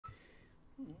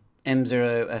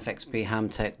M0FXB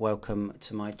Hamtech, welcome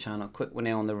to my channel. Quick one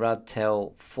here on the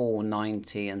Radtel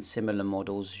 490 and similar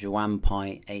models,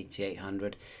 Jianpai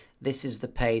 8800. This is the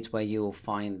page where you will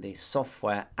find the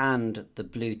software and the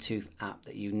Bluetooth app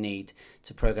that you need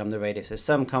to program the radio. So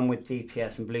some come with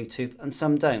GPS and Bluetooth and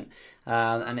some don't.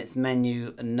 And it's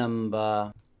menu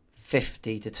number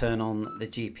 50 to turn on the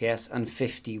GPS and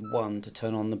 51 to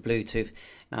turn on the Bluetooth.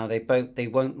 Now they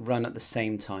won't run at the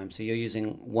same time, so you're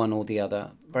using one or the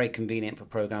other. Very convenient for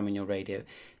programming your radio.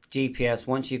 GPS,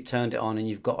 once you've turned it on and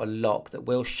you've got a lock that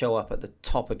will show up at the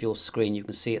top of your screen, you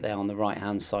can see it there on the right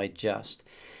hand side. Just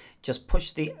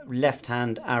push the left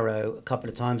hand arrow a couple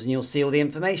of times and you'll see all the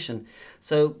information.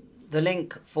 So the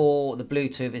link for the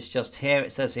Bluetooth is just here.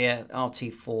 It says here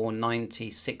RT490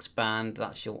 6-band.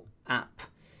 That's your app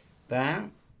there.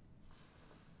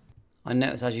 I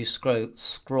notice as you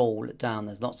scroll down,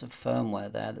 there's lots of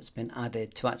firmware there that's been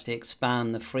added to actually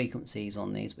expand the frequencies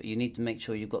on these, but you need to make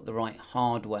sure you've got the right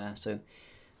hardware. So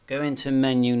go into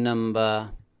menu number,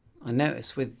 I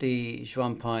notice with the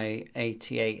Jianpai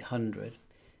 8800,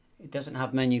 it doesn't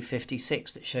have menu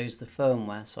 56 that shows the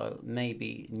firmware, so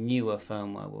maybe newer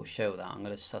firmware will show that. I'm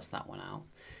going to suss that one out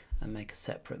and make a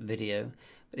separate video.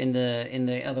 But in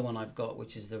the other one I've got,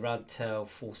 which is the Radtel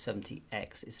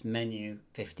 470X, it's menu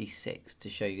 56 to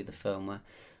show you the firmware.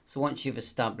 So once you've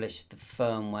established the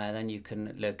firmware, then you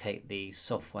can locate the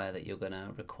software that you're going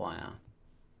to require.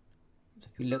 So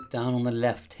if you look down on the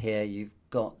left here, you've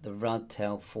got the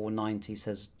Radtel 490,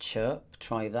 says chirp,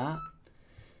 try that.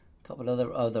 A couple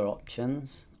other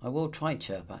options. I will try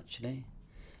chirp actually.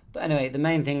 But anyway, the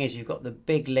main thing is you've got the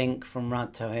big link from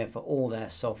Radtel here for all their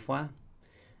software,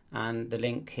 and the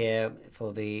link here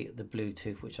for the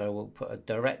Bluetooth, which I will put a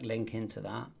direct link into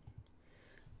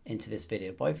this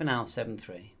video. Bye for now,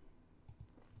 7-3.